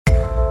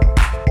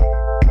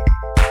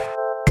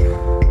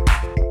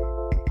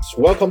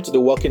Welcome to the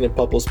Walking in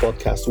Purpose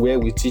podcast, where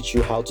we teach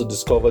you how to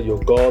discover your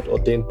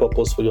God-ordained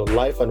purpose for your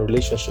life and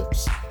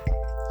relationships.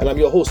 And I'm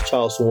your host,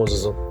 Charles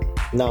Moses.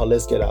 Now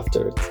let's get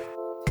after it.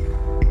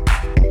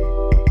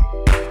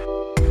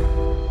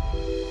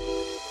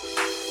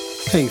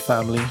 Hey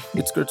family,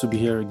 it's great to be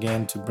here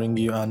again to bring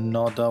you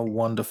another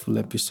wonderful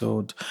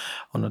episode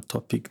on a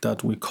topic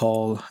that we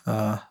call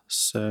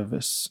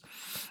service.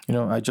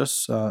 I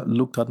just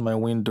looked out my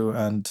window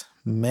and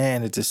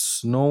man, it is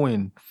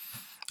snowing.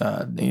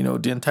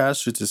 The entire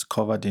street is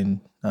covered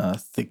in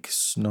thick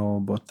snow,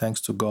 but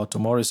thanks to God,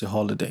 tomorrow is a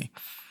holiday.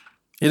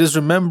 It is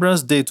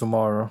Remembrance Day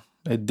tomorrow,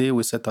 a day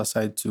we set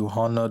aside to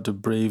honor the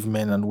brave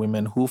men and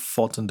women who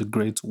fought in the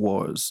great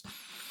wars.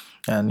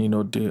 And,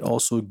 they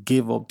also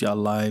gave up their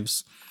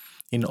lives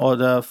in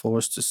order for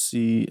us to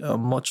see a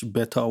much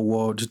better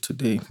world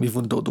today,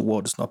 even though the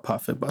world is not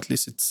perfect, but at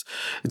least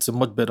it's a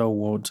much better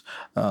world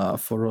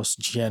for us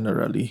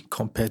generally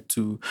compared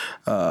to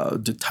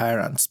the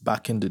tyrants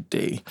back in the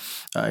day.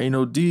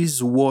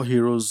 These war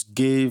heroes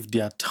gave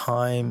their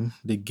time,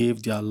 they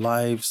gave their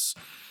lives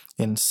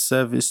in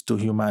service to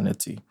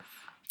humanity.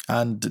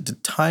 And the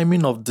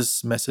timing of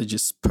this message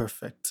is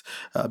perfect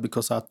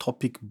because our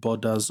topic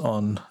borders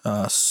on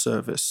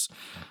service.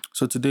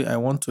 So today I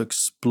want to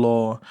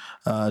explore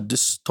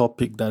this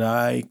topic that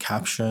I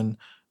caption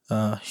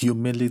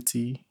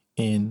humility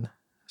in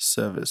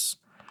service.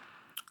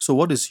 So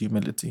what is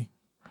humility?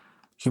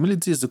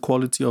 Humility is the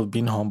quality of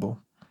being humble,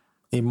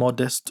 a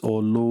modest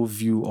or low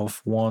view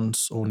of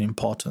one's own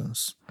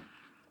importance.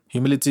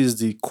 Humility is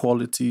the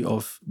quality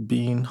of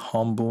being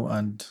humble,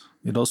 and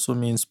it also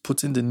means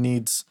putting the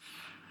needs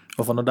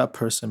of another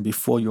person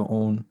before your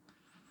own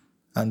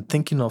and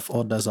thinking of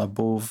others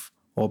above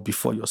or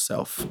before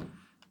yourself.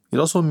 It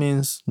also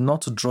means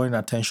not drawing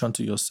attention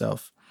to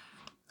yourself,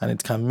 and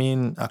it can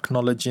mean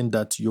acknowledging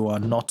that you are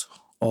not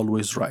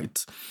always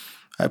right.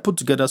 I put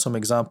together some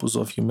examples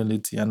of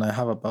humility, and I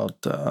have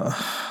about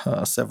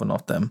 7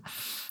 of them.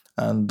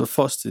 And the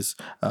first is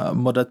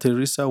Mother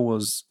Teresa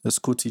was a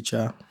school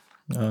teacher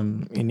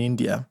in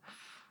India.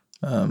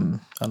 And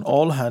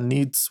all her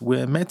needs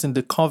were met in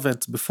the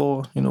convent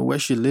before, where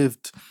she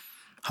lived.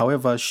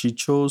 However, she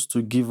chose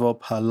to give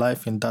up her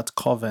life in that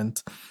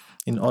convent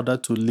in order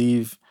to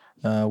live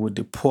with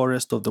the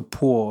poorest of the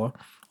poor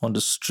on the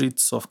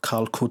streets of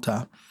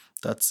Calcutta.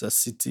 That's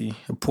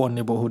a poor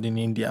neighborhood in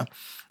India,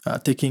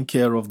 taking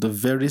care of the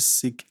very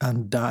sick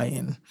and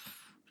dying.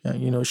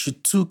 She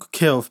took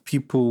care of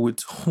people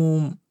with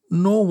whom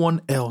no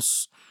one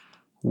else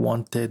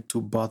wanted to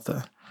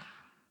bother.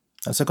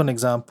 A second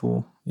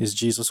example is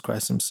Jesus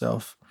Christ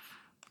himself.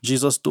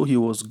 Jesus, though he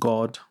was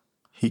God,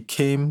 he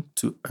came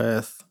to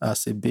earth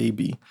as a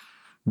baby,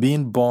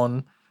 being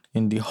born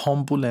in the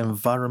humble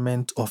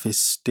environment of a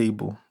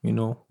stable,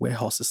 where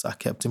horses are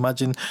kept.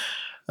 Imagine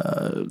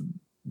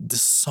the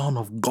Son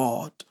of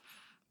God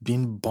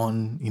being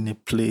born in a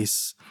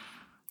place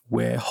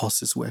where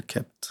horses were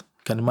kept.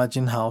 You can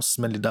imagine how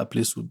smelly that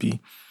place would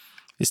be.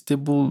 A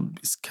stable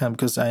is kept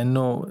because I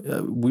know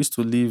we used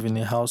to live in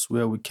a house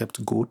where we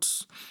kept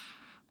goats.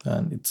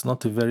 And it's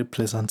not a very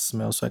pleasant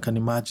smell, so I can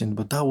imagine.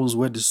 But that was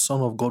where the Son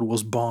of God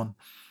was born,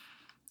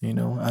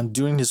 And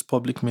during his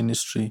public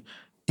ministry,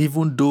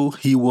 even though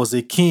he was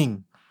a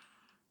king,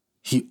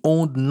 he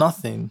owned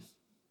nothing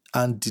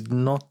and did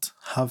not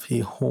have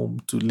a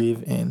home to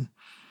live in.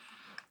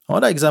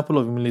 Another example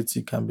of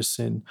humility can be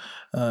seen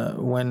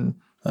when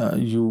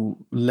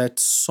you let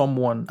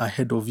someone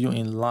ahead of you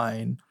in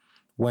line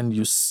when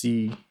you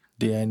see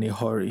they are in a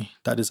hurry.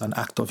 That is an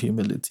act of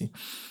humility.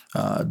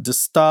 The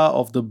star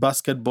of the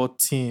basketball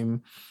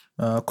team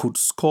could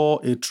score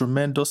a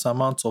tremendous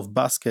amount of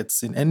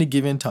baskets in any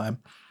given time,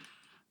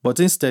 but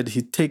instead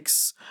he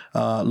takes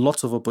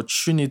lots of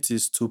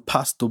opportunities to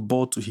pass the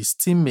ball to his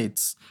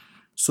teammates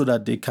so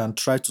that they can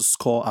try to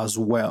score as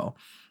well.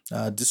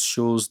 This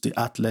shows the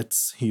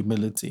athlete's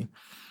humility.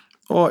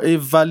 Or a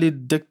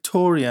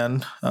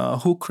valedictorian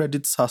who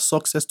credits her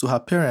success to her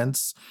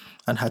parents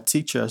and her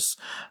teachers,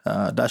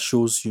 that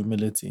shows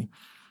humility.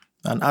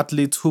 An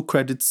athlete who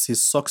credits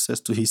his success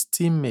to his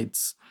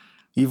teammates,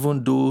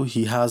 even though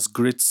he has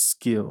great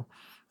skill,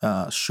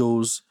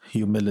 shows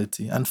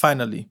humility. And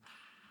finally,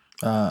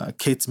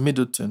 Kate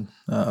Middleton,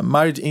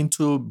 married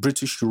into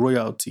British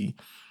royalty,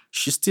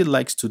 she still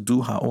likes to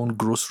do her own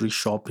grocery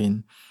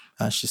shopping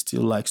and she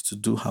still likes to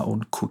do her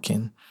own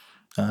cooking.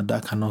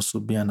 That can also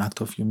be an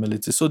act of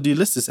humility. So the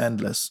list is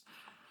endless.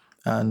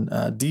 And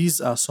these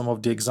are some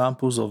of the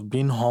examples of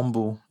being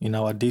humble in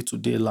our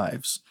day-to-day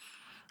lives.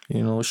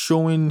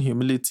 Showing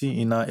humility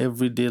in our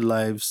everyday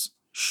lives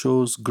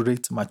shows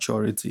great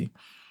maturity.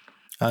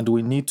 And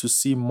we need to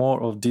see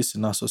more of this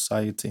in our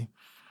society.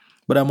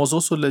 But I must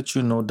also let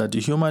you know that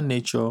the human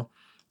nature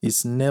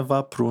is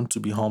never prone to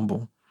be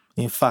humble.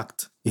 In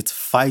fact, it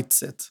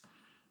fights it.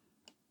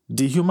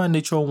 The human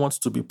nature wants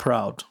to be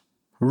proud,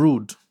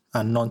 rude,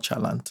 and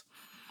nonchalant.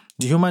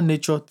 The human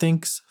nature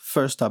thinks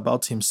first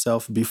about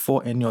himself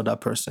before any other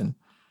person.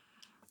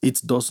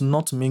 It does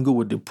not mingle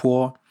with the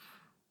poor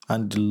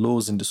and the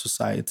lows in the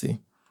society.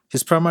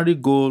 His primary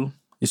goal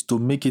is to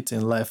make it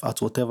in life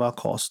at whatever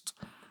cost,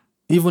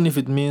 even if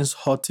it means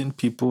hurting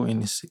people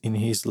in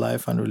his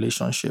life and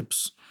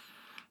relationships.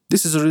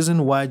 This is the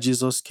reason why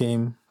Jesus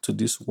came to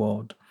this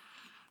world,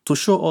 to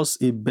show us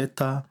a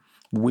better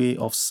way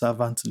of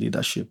servant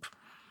leadership.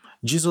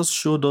 Jesus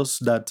showed us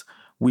that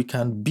we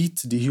can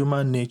beat the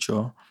human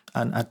nature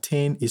and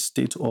attain a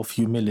state of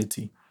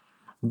humility.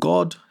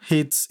 God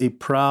hates a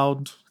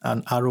proud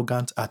and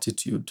arrogant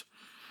attitude,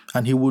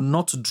 and he will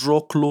not draw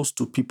close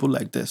to people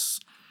like this.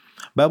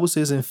 Bible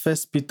says in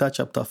First Peter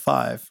chapter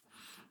 5,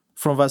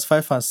 from verse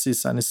 5 and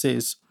 6, and it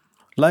says,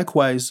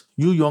 "Likewise,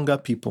 you younger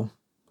people,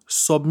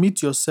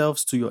 submit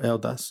yourselves to your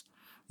elders.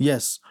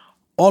 Yes,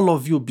 all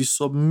of you be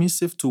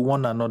submissive to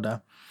one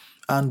another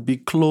and be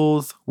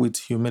clothed with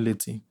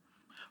humility.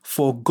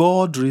 For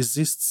God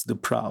resists the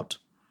proud,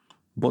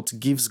 but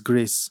gives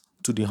grace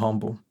to the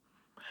humble.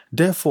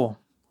 Therefore,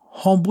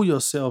 humble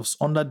yourselves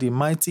under the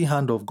mighty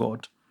hand of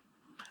God,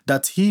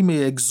 that he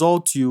may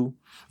exalt you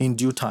in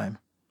due time."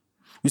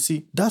 You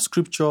see, that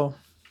scripture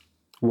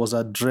was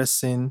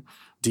addressing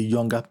the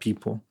younger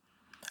people.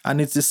 And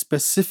it is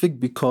specific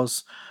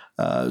because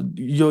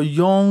your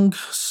young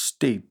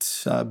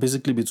state,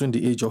 basically between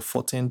the age of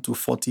 14 to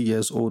 40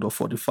 years old or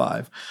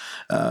 45,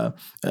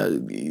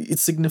 it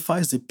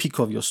signifies the peak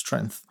of your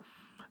strength,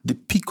 the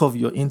peak of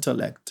your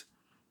intellect,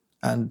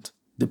 and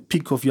the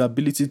peak of your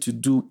ability to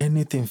do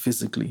anything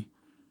physically.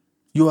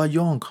 You are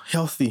young,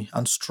 healthy,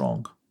 and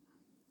strong.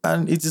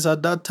 And it is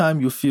at that time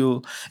you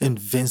feel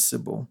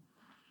invincible.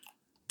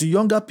 The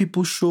younger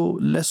people show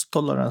less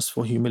tolerance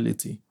for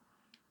humility.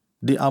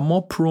 They are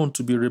more prone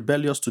to be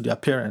rebellious to their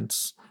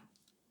parents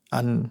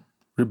and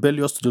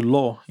rebellious to the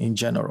law in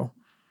general.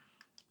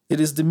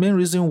 It is the main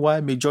reason why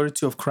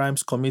majority of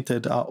crimes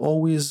committed are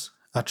always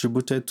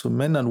attributed to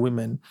men and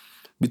women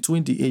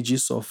between the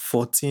ages of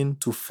 14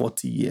 to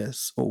 40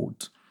 years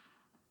old.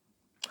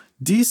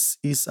 This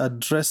is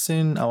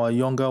addressing our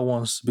younger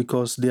ones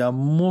because they are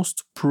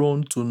most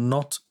prone to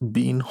not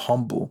being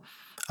humble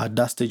at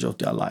that stage of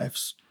their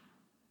lives.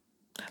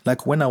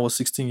 Like when I was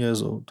 16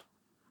 years old,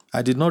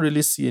 I did not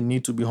really see a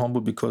need to be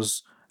humble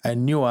because I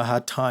knew I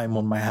had time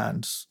on my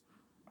hands.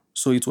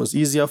 So it was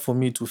easier for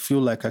me to feel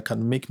like I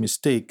can make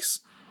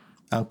mistakes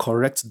and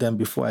correct them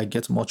before I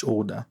get much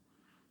older.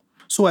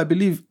 So I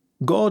believe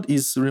God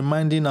is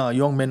reminding our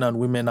young men and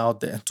women out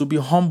there to be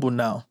humble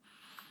now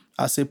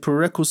as a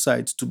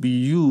prerequisite to be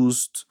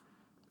used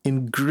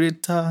in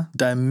greater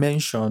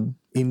dimension,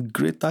 in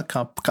greater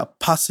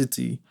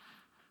capacity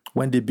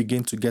when they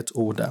begin to get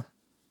older.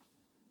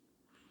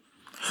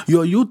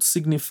 Your youth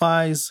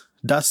signifies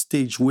that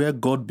stage where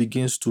God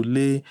begins to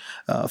lay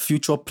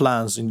future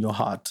plans in your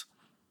heart.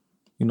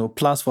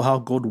 Plans for how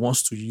God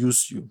wants to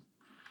use you.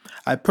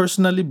 I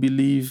personally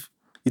believe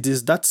it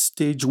is that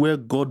stage where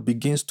God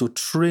begins to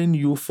train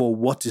you for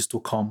what is to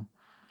come.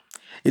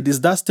 It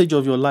is that stage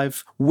of your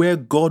life where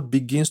God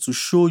begins to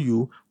show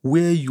you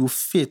where you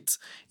fit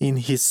in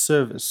his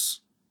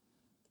service.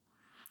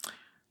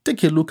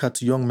 Take a look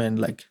at young men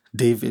like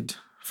David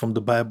from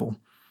the Bible.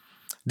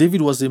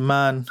 David was a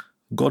man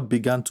God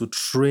began to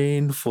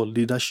train for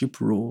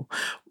leadership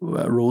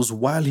roles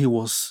while he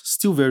was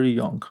still very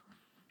young.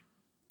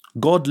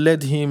 God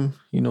led him,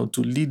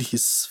 to lead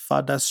his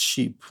father's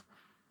sheep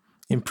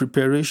in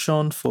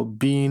preparation for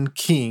being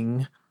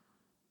king,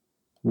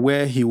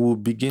 where he will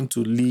begin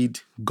to lead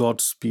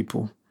God's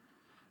people.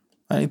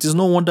 And it is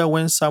no wonder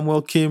when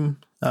Samuel came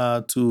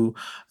to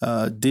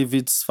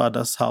David's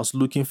father's house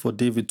looking for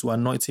David to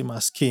anoint him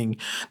as king,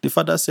 the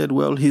father said,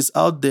 well, he's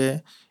out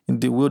there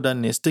in the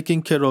wilderness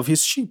taking care of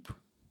his sheep.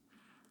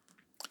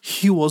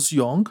 He was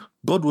young.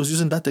 God was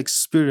using that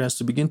experience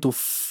to begin to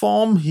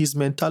form his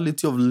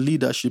mentality of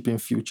leadership in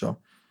future.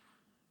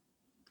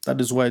 That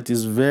is why it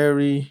is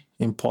very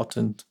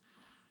important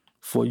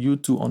for you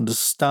to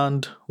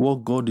understand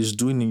what God is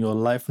doing in your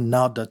life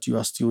now that you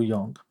are still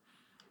young.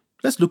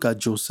 Let's look at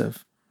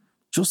Joseph.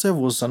 Joseph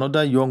was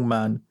another young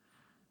man,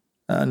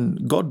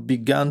 and God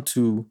began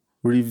to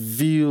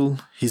reveal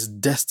his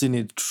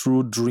destiny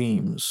through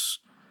dreams.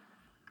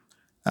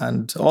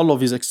 And all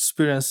of his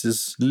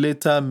experiences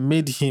later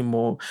made him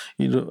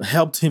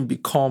helped him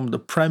become the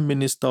prime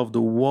minister of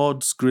the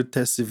world's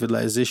greatest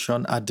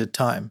civilization at the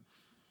time.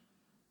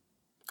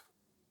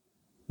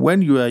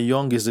 When you are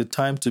young is the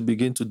time to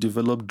begin to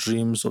develop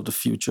dreams of the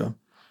future.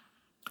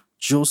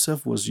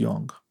 Joseph was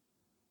young.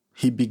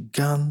 He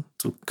began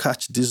to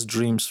catch these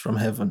dreams from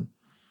heaven.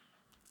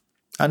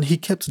 And he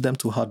kept them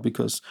to heart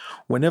because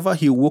whenever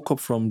he woke up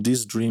from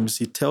these dreams,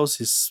 he tells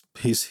his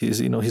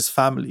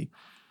family.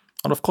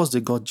 And of course, they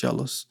got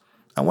jealous.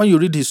 And when you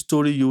read his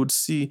story, you would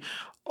see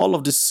all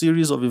of the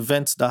series of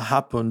events that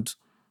happened,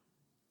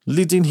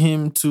 leading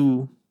him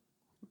to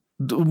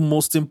the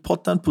most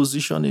important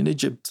position in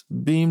Egypt,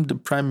 being the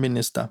prime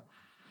minister.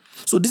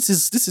 So this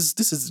is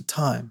the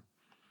time.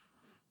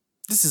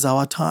 This is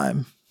our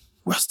time.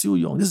 We're still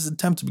young. This is the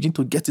time to begin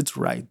to get it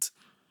right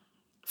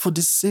for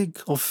the sake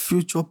of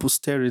future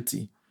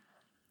posterity.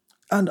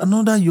 And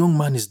another young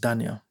man is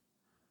Daniel.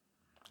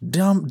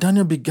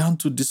 Daniel began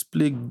to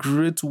display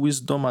great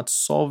wisdom at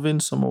solving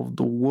some of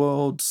the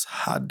world's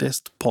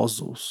hardest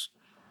puzzles.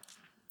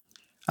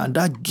 And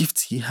that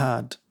gift he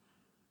had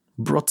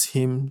brought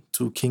him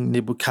to King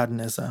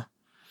Nebuchadnezzar.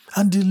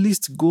 And the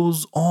list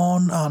goes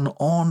on and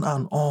on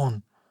and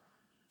on.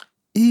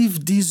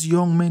 If these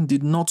young men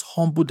did not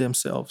humble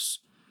themselves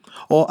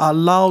or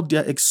allow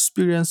their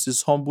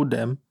experiences humble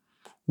them,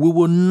 we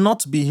will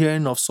not be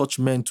hearing of such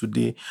men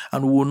today,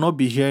 and we will not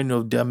be hearing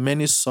of their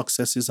many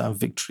successes and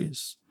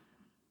victories.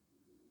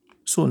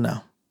 So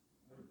now,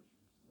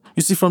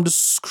 you see, from the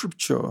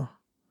scripture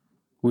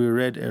we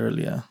read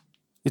earlier,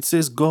 it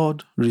says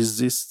God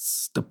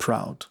resists the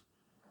proud.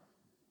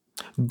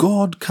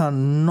 God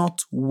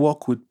cannot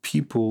work with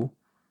people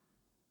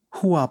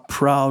who are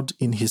proud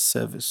in his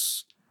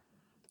service.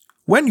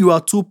 When you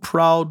are too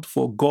proud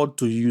for God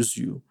to use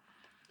you,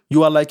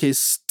 you are like a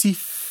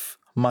stiff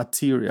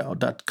material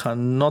that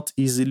cannot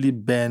easily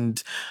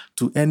bend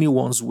to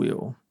anyone's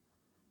will.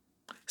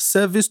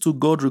 Service to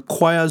God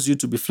requires you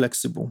to be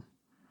flexible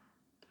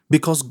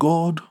because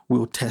God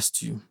will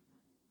test you.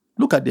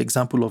 Look at the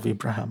example of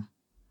Abraham.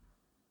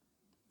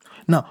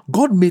 Now,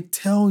 God may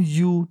tell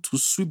you to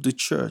sweep the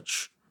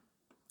church.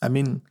 I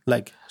mean,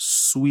 like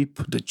sweep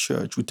the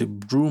church with a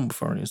broom,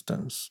 for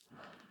instance.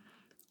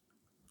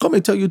 God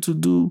may tell you to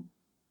do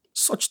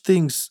such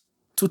things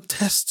to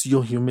test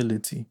your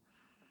humility.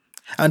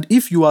 And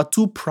if you are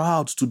too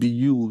proud to be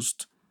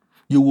used,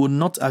 you will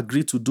not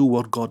agree to do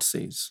what God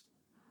says.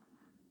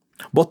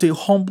 But a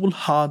humble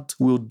heart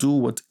will do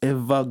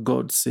whatever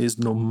God says,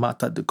 no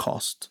matter the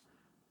cost.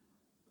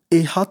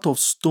 A heart of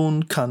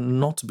stone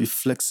cannot be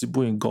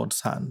flexible in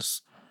God's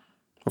hands.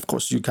 Of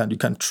course, you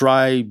can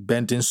try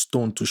bending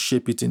stone to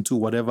shape it into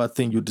whatever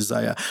thing you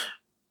desire.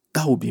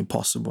 That would be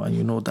impossible, and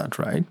you know that,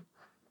 right?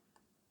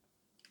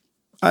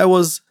 I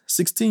was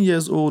 16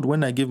 years old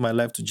when I gave my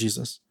life to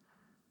Jesus.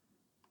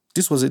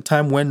 This was a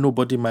time when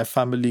nobody in my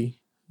family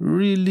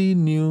really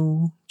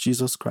knew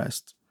Jesus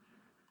Christ.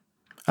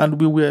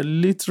 And we were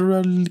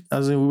literally,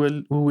 as in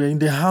we were in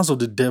the hands of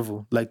the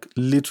devil, like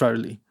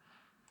literally.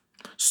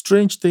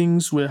 Strange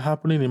things were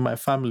happening in my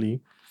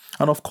family.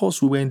 And of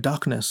course, we were in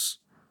darkness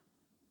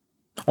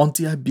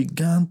until I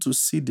began to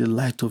see the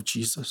light of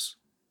Jesus.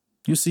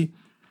 You see,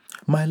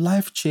 my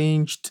life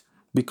changed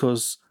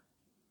because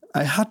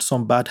I had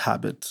some bad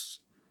habits.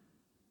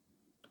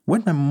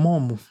 When my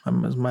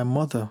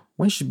mother,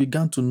 when she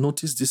began to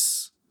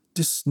notice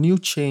this new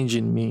change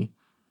in me,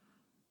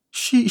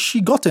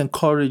 she got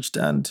encouraged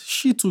and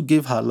she too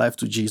gave her life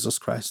to Jesus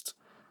Christ.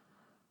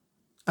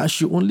 And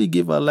she only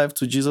gave her life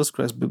to Jesus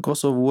Christ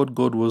because of what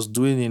God was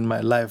doing in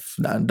my life.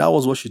 And that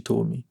was what she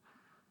told me.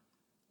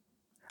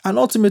 And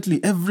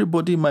ultimately,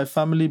 everybody in my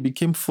family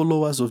became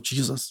followers of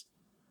Jesus.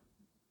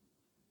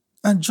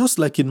 And just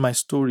like in my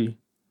story,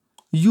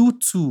 you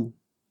too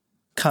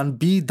can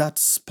be that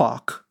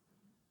spark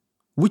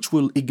which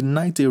will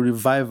ignite a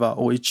revival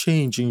or a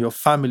change in your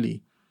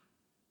family,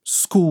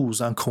 schools,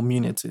 and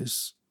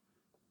communities.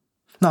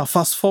 Now,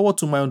 fast forward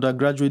to my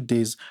undergraduate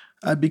days,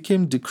 I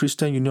became the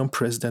Christian Union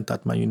president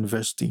at my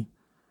university.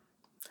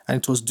 And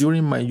it was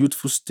during my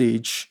youthful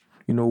stage,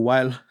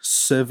 while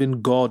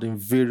serving God in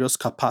various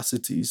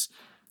capacities,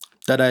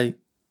 that I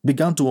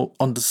began to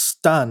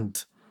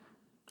understand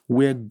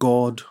where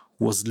God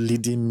was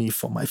leading me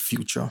for my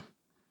future.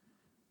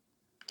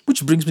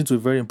 Which brings me to a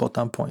very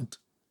important point.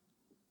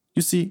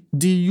 You see,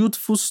 the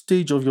youthful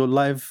stage of your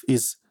life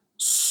is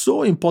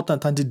so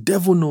important and the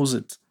devil knows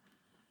it.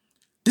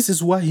 This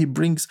is why he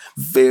brings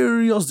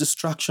various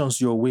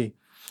distractions your way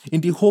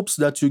in the hopes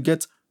that you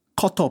get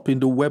caught up in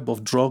the web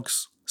of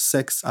drugs,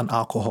 sex, and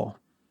alcohol.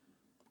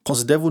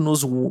 Because the devil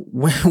knows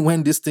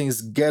when these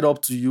things get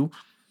up to you,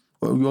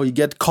 or you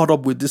get caught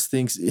up with these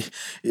things,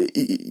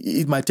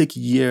 it might take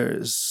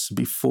years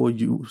before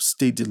you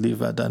stay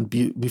delivered and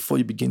before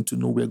you begin to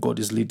know where God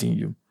is leading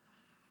you.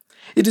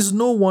 It is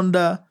no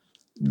wonder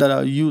that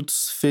our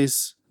youths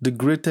face the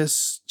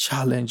greatest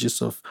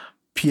challenges of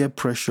peer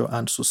pressure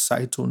and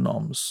societal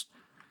norms,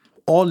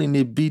 all in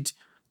a bid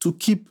to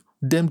keep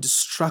them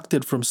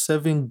distracted from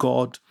serving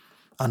God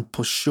and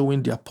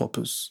pursuing their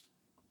purpose.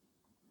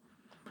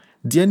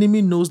 The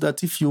enemy knows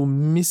that if you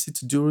miss it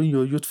during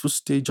your youthful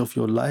stage of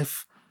your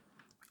life,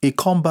 a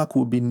comeback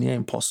will be near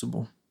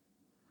impossible.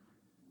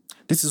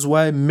 This is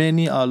why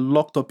many are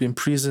locked up in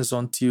prisons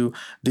until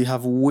they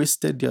have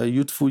wasted their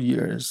youthful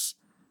years.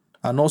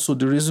 And also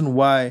the reason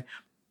why,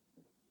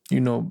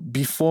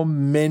 before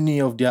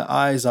many of their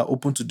eyes are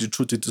open to the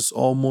truth, it is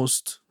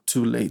almost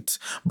too late.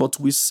 But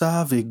we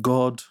serve a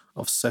God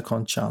of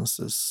second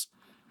chances.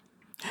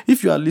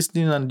 If you are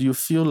listening and you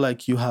feel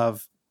like you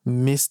have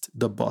missed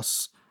the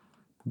bus,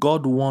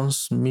 God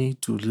wants me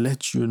to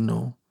let you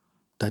know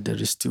that there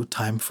is still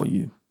time for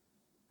you.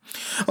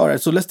 All right,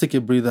 so let's take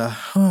a breather.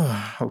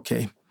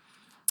 Okay.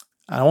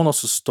 I want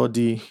us to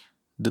study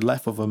the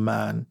life of a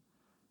man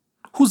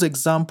whose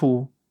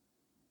example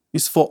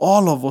is for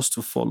all of us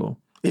to follow.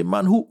 A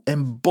man who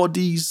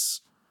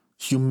embodies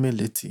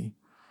humility.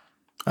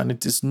 And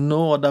it is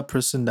no other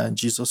person than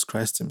Jesus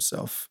Christ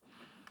himself.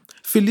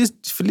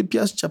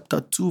 Philippians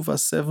chapter 2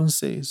 verse 7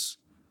 says,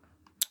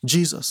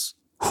 Jesus,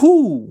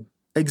 who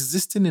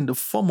existing in the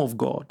form of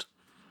God,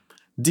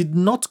 did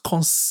not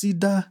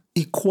consider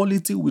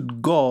equality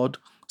with God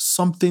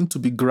something to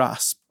be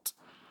grasped,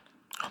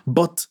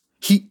 but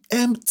he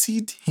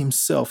emptied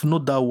himself,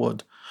 note that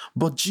word,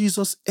 but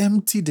Jesus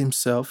emptied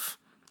himself,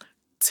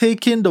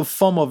 taking the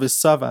form of a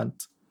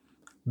servant,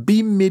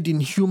 being made in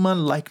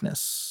human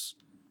likeness,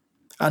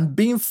 and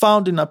being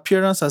found in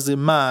appearance as a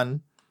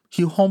man,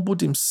 he humbled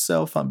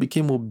himself and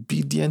became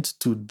obedient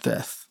to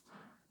death,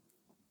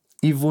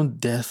 even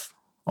death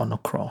on a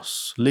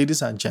cross.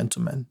 Ladies and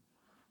gentlemen,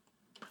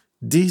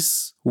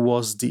 this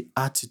was the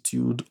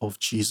attitude of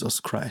Jesus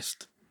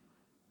Christ.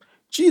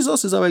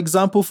 Jesus is our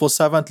example for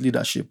servant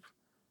leadership.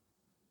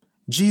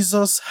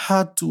 Jesus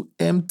had to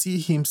empty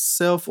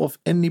himself of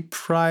any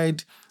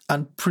pride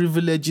and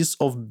privileges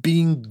of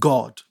being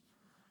God.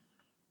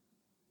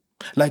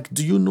 Like,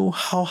 do you know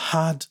how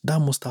hard that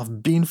must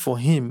have been for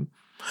him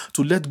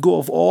to let go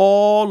of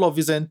all of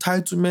his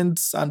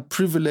entitlements and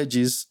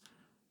privileges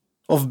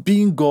of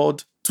being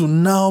God to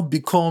now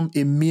become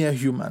a mere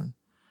human?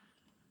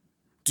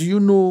 Do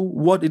you know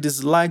what it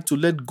is like to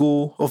let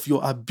go of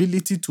your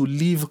ability to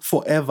live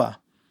forever,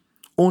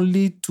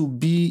 only to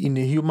be in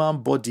a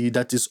human body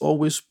that is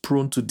always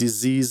prone to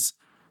disease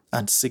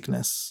and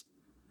sickness?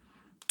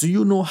 Do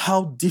you know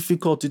how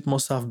difficult it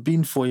must have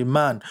been for a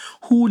man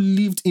who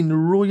lived in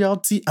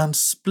royalty and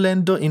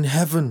splendor in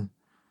heaven,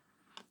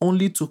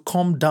 only to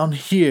come down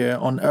here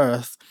on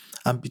earth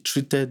and be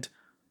treated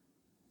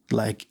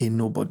like a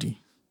nobody,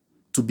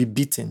 to be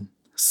beaten,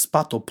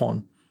 spat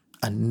upon,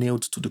 and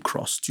nailed to the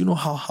cross? Do you know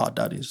how hard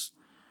that is?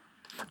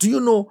 Do you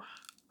know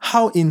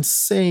how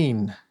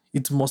insane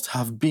it must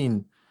have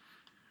been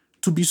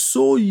to be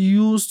so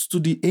used to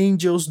the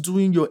angels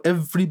doing your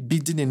every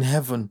bidding in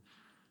heaven,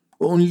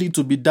 only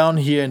to be down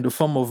here in the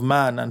form of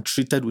man and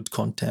treated with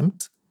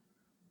contempt?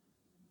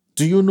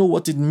 Do you know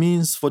what it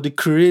means for the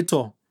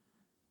Creator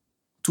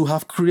to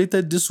have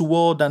created this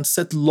world and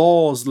set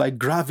laws like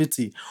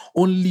gravity,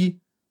 only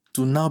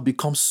to now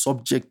become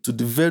subject to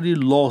the very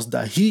laws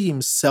that He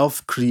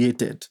Himself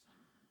created?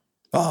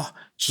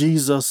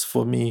 Jesus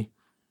for me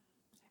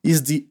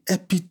is the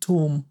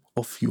epitome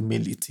of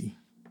humility.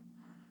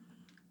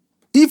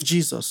 If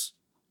Jesus,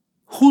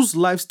 whose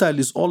lifestyle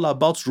is all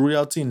about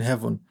royalty in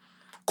heaven,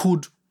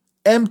 could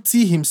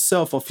empty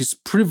himself of his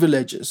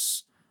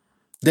privileges,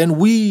 then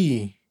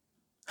we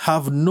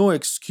have no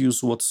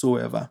excuse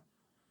whatsoever.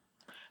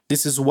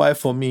 This is why,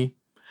 for me,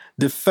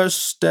 the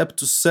first step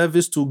to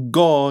service to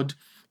God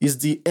is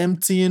the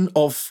emptying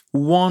of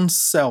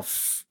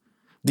oneself,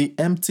 the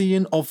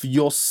emptying of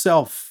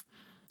yourself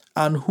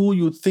and who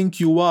you think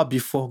you are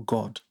before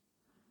God.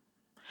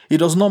 It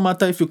does not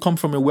matter if you come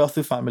from a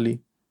wealthy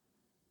family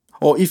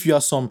or if you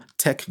are some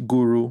tech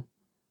guru.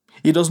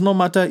 It does not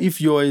matter if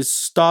you're a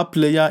star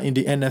player in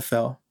the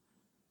NFL.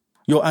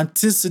 Your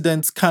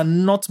antecedents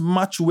cannot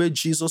match where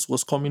Jesus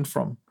was coming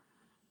from.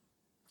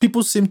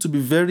 People seem to be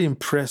very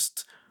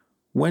impressed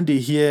when they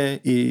hear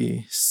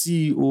a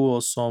CEO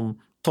or some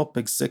top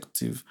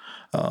executive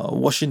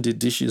washing the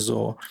dishes,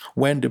 or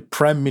when the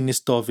prime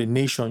minister of a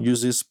nation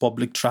uses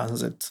public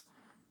transit.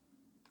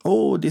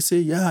 Oh, they say,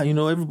 yeah,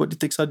 everybody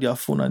takes out their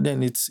phone and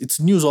then it's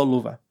news all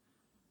over.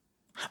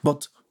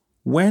 But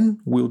when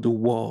will the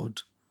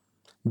world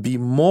be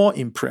more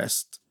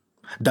impressed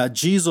that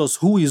Jesus,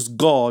 who is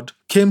God,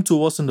 came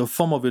to us in the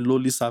form of a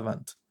lowly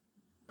servant?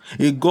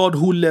 A God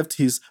who left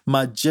his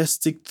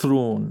majestic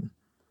throne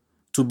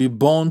to be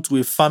born to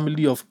a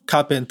family of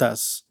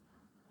carpenters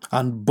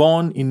and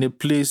born in a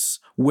place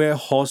where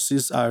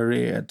horses are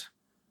reared.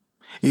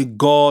 A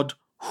God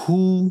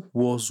who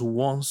was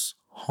once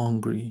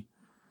hungry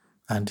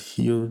and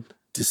healed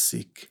the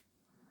sick.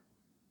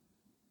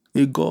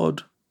 A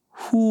God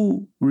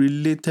who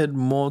related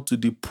more to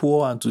the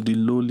poor and to the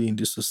lowly in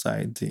the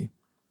society.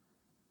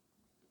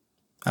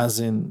 As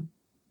in,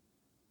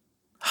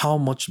 how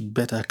much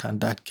better can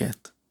that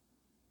get?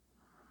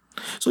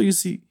 So you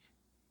see,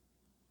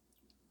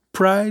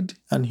 pride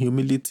and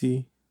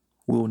humility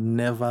will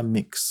never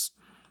mix,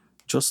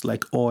 just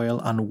like oil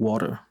and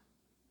water.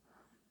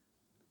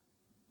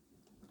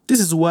 This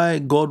is why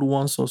God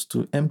wants us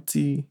to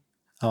empty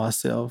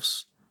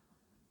ourselves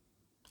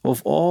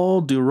of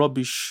all the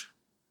rubbish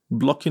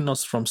blocking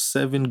us from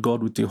serving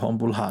God with a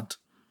humble heart.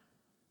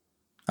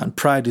 And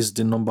pride is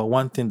the number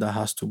one thing that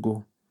has to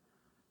go.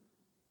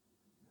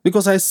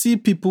 Because I see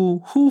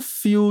people who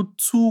feel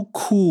too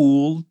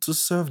cool to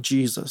serve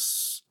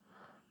Jesus.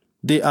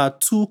 They are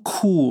too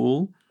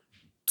cool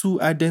to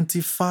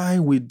identify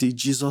with the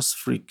Jesus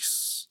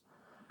freaks.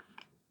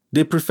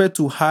 They prefer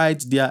to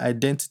hide their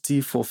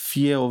identity for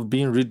fear of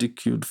being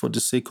ridiculed for the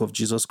sake of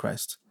Jesus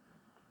Christ.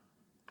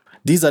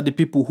 These are the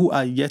people who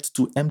are yet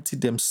to empty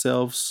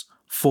themselves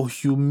for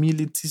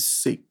humility's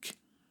sake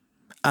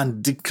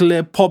and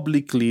declare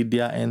publicly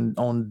their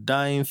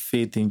undying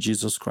faith in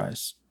Jesus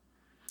Christ.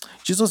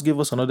 Jesus gave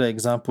us another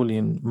example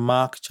in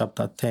Mark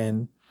chapter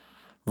 10,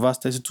 verse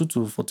 32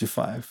 to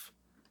 45.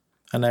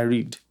 And I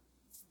read,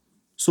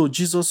 So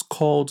Jesus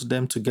called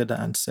them together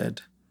and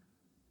said,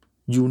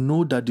 "You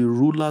know that the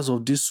rulers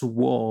of this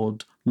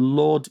world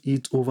lord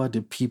it over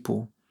the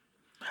people,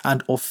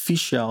 and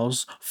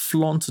officials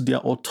flaunt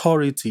their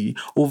authority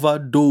over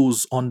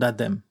those under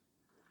them.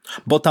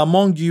 But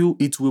among you,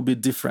 it will be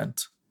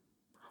different.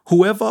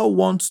 Whoever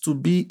wants to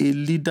be a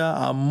leader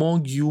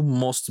among you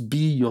must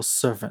be your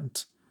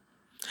servant.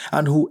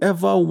 And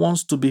whoever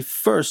wants to be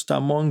first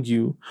among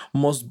you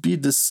must be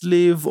the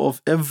slave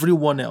of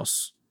everyone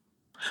else.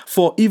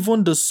 For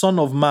even the Son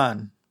of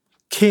Man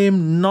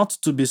came not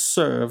to be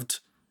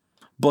served,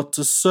 but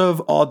to serve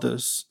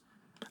others,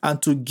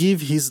 and to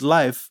give his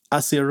life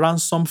as a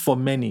ransom for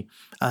many."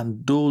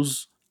 And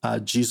those are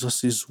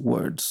Jesus'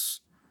 words.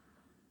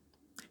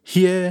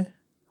 Here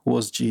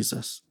was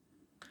Jesus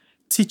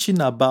teaching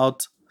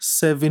about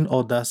serving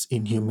others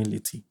in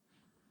humility.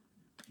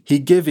 He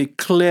gave a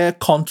clear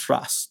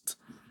contrast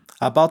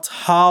about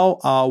how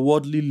our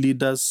worldly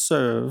leaders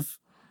serve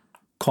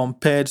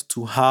compared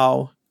to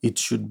how it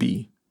should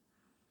be.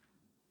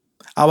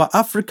 Our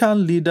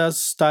African leaders'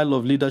 style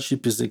of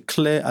leadership is a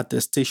clear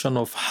attestation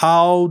of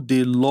how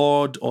they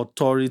lord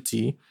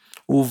authority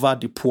over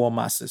the poor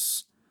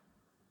masses.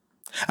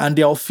 And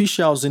their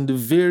officials in the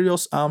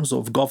various arms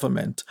of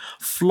government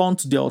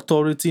flaunt their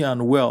authority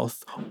and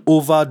wealth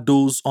over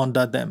those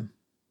under them.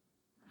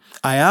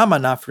 I am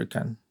an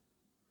African,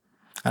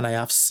 and I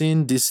have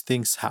seen these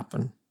things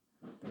happen.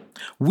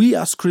 We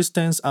as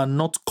Christians are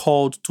not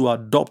called to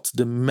adopt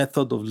the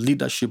method of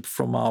leadership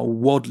from our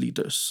world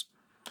leaders,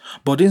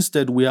 but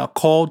instead we are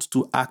called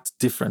to act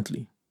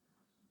differently.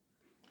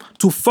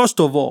 To first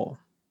of all,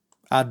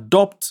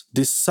 adopt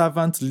the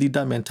servant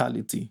leader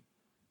mentality,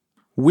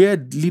 where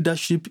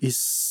leadership is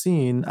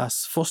seen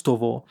as, first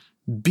of all,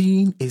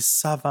 being a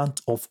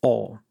servant of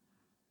all.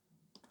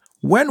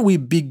 When we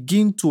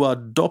begin to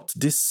adopt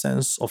this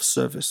sense of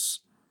service,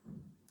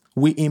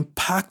 we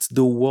impact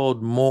the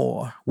world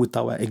more with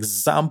our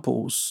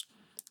examples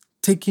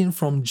taken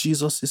from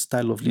Jesus'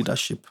 style of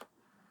leadership.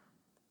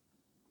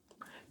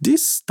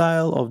 This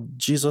style of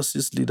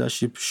Jesus'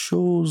 leadership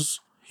shows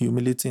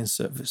humility in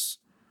service.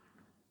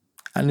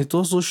 And it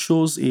also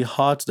shows a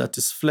heart that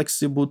is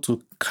flexible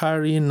to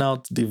carrying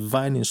out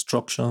divine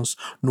instructions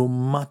no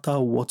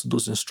matter what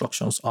those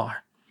instructions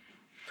are.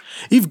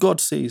 If God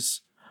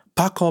says,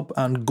 "Pack up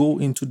and go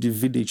into the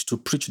village to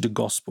preach the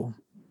gospel,"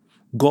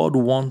 God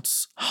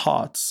wants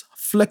hearts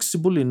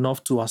flexible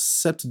enough to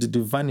accept the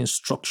divine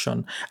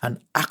instruction and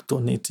act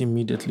on it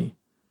immediately.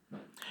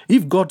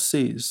 If God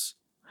says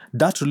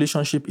that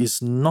relationship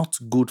is not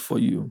good for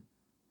you,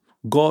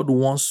 God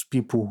wants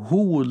people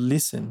who will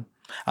listen,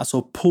 as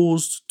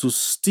opposed to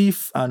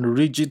stiff and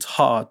rigid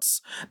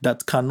hearts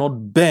that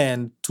cannot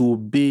bend to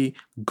obey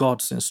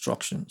God's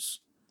instructions.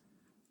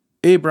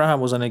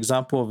 Abraham was an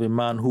example of a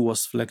man who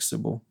was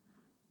flexible.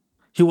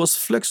 He was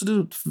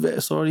flexible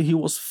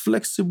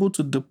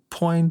to the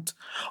point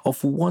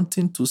of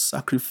wanting to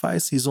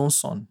sacrifice his own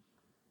son,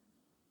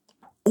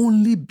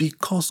 only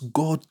because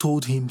God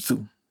told him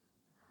to.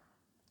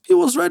 He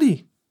was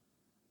ready,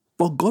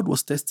 but God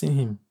was testing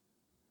him.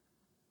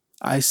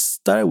 I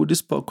started with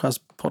this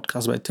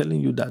podcast by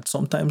telling you that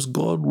sometimes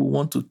God will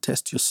want to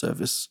test your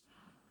service.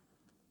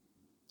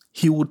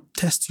 He would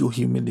test your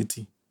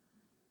humility.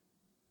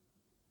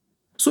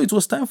 So it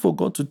was time for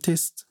God to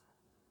test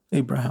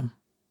Abraham.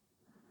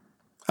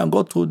 And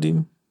God told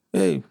him,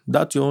 "Hey,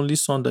 that's your only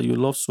son that you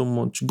love so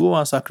much. Go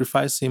and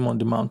sacrifice him on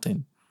the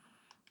mountain."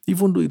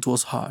 Even though it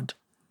was hard,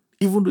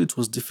 even though it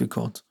was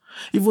difficult,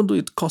 even though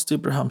it cost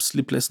Abraham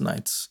sleepless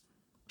nights,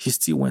 he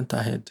still went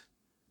ahead.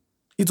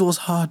 It was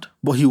hard,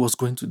 but he was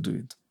going to do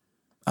it.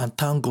 And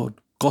thank God,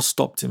 God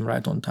stopped him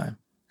right on time.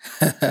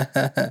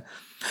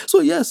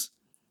 So yes,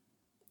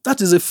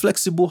 that is a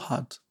flexible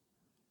heart,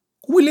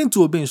 willing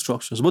to obey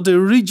instructions, but a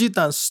rigid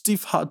and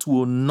stiff heart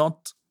will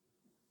not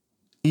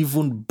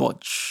even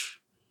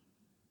budge.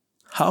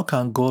 How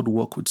can God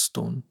work with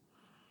stone?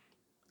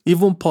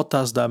 Even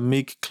potters that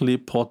make clay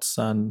pots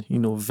and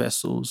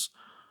vessels,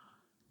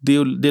 they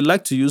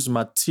like to use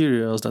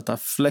materials that are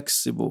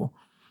flexible.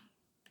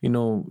 They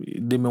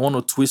may want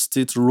to twist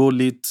it, roll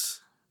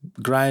it,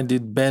 grind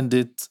it, bend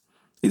it.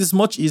 It is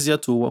much easier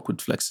to work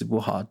with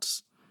flexible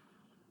hearts.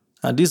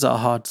 And these are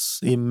hearts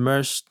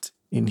immersed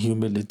in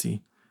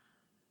humility,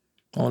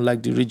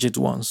 unlike the rigid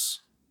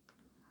ones.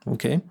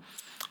 Okay?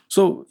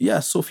 So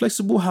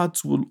flexible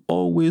hearts will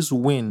always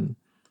win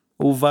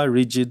over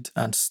rigid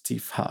and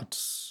stiff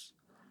hearts.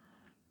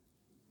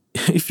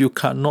 If you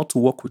cannot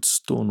work with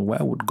stone,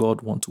 why would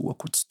God want to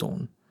work with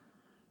stone?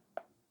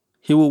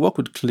 He will work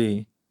with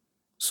clay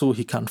so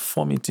he can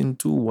form it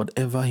into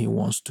whatever he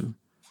wants to.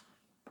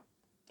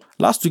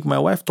 Last week, my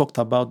wife talked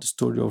about the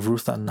story of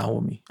Ruth and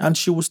Naomi, and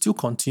she will still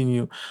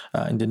continue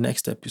in the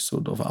next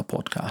episode of our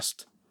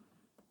podcast.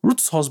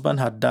 Ruth's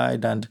husband had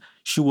died, and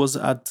she was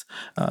at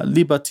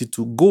liberty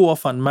to go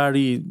off and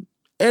marry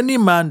any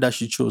man that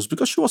she chose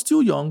because she was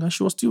still young and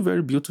she was still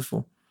very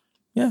beautiful.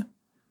 Yeah.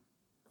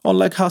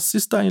 Unlike her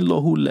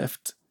sister-in-law who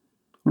left,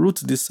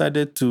 Ruth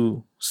decided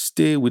to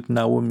stay with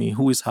Naomi,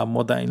 who is her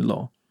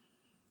mother-in-law.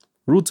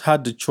 Ruth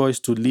had the choice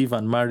to leave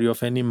and marry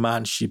off any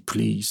man she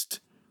pleased.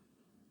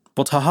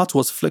 But her heart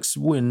was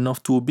flexible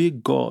enough to obey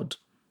God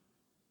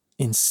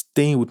in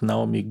staying with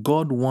Naomi.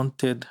 God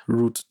wanted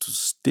Ruth to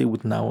stay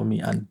with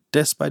Naomi, and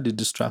despite the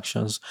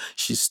distractions,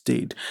 she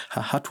stayed.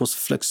 Her heart was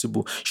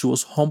flexible. She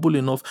was humble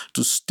enough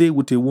to stay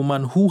with a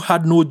woman who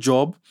had no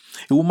job,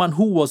 a woman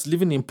who was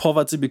living in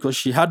poverty because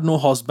she had no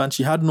husband,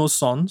 she had no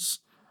sons,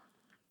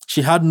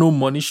 she had no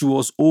money, she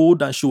was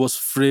old and she was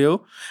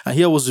frail. And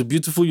here was a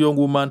beautiful young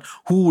woman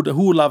who would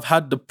have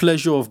had the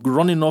pleasure of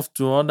running off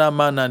to another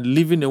man and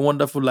living a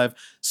wonderful life,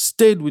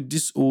 stayed with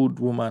this old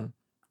woman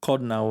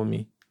called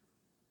Naomi.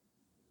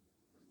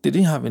 They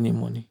didn't have any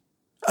money.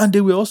 And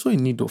they were also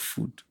in need of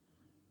food.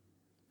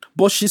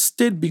 But she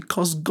stayed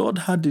because God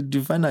had a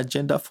divine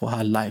agenda for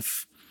her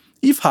life.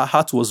 If her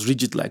heart was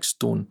rigid like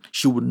stone,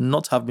 she would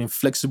not have been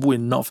flexible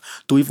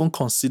enough to even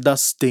consider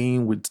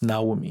staying with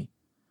Naomi.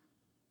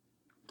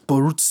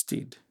 But Ruth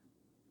stayed.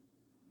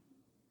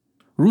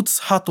 Ruth's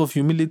heart of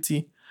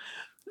humility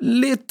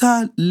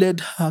later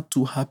led her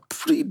to her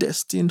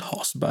predestined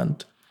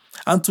husband.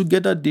 And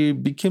together they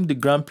became the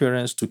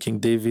grandparents to King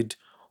David,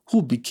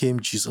 who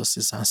became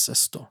Jesus'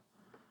 ancestor.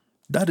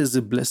 That is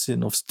the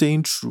blessing of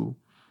staying true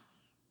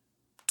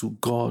to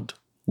God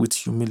with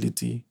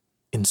humility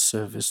in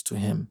service to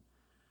Him.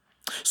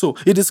 So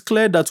it is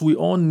clear that we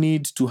all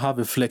need to have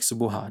a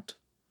flexible heart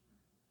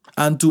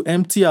and to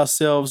empty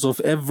ourselves of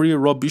every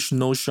rubbish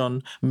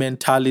notion,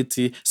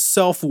 mentality,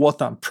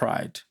 self-worth, and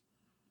pride.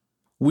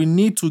 We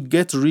need to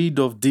get rid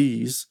of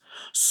these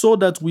so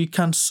that we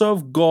can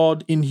serve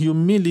God in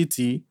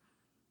humility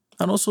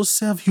and also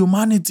serve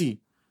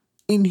humanity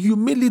in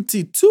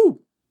humility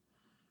too.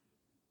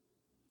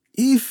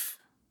 If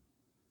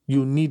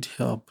you need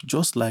help,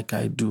 just like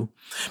I do,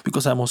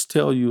 because I must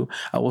tell you,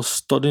 I was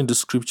studying the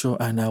scripture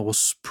and I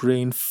was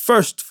praying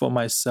first for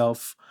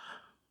myself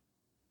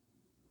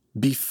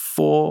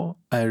before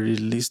I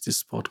released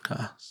this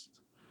podcast.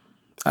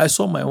 I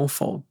saw my own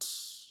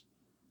faults.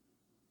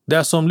 There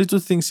are some little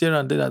things here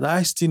and there that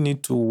I still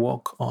need to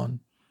work on.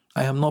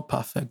 I am not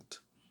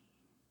perfect.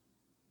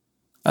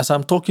 As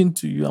I'm talking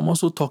to you, I'm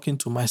also talking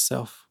to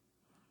myself.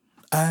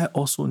 I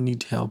also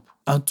need help,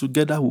 and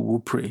together we will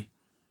pray.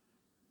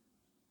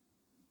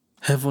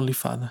 Heavenly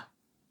Father,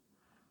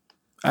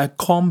 I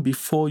come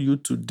before you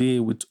today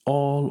with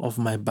all of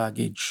my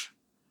baggage.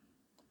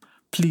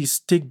 Please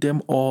take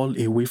them all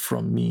away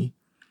from me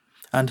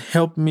and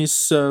help me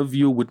serve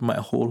you with my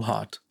whole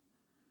heart.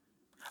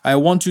 I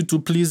want you to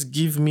please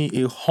give me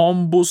a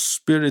humble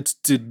spirit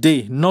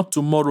today, not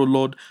tomorrow,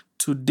 Lord,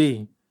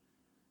 today.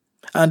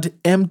 And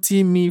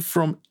empty me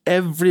from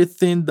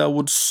everything that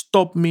would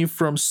stop me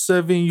from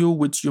serving you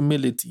with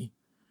humility.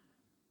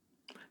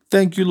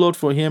 Thank you, Lord,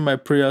 for hearing my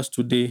prayers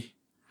today.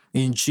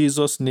 In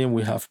Jesus' name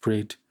we have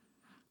prayed.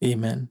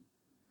 Amen.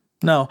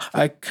 Now,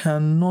 I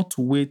cannot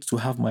wait to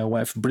have my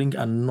wife bring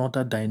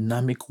another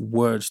dynamic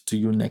word to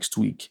you next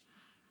week.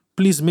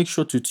 Please make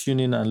sure to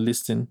tune in and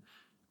listen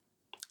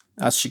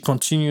as she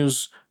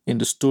continues in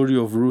the story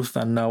of Ruth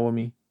and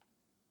Naomi.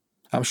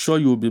 I'm sure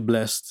you will be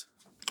blessed.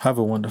 Have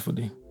a wonderful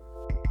day.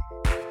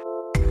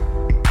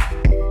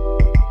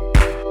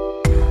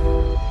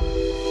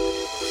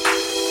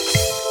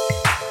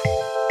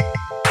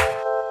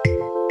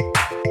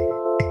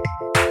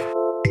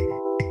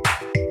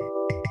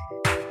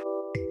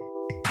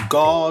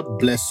 God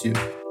bless you.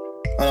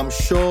 And I'm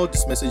sure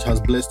this message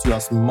has blessed you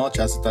as much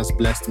as it has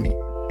blessed me.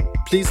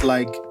 Please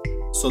like,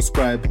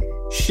 subscribe,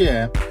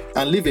 share,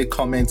 and leave a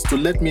comment to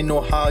let me know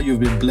how you've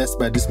been blessed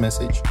by this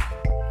message.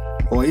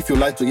 Or if you'd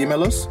like to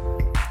email us,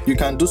 you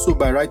can do so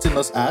by writing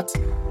us at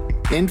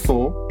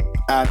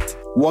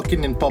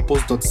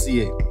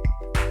info@walkinginpurpose.ca.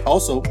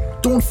 Also,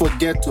 don't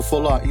forget to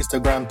follow our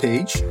Instagram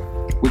page,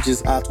 which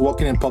is at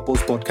Walking in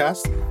Purpose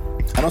Podcast,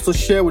 and also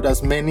share with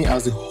as many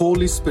as the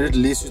Holy Spirit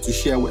leads you to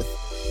share with.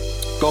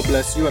 God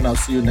bless you, and I'll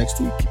see you next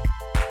week.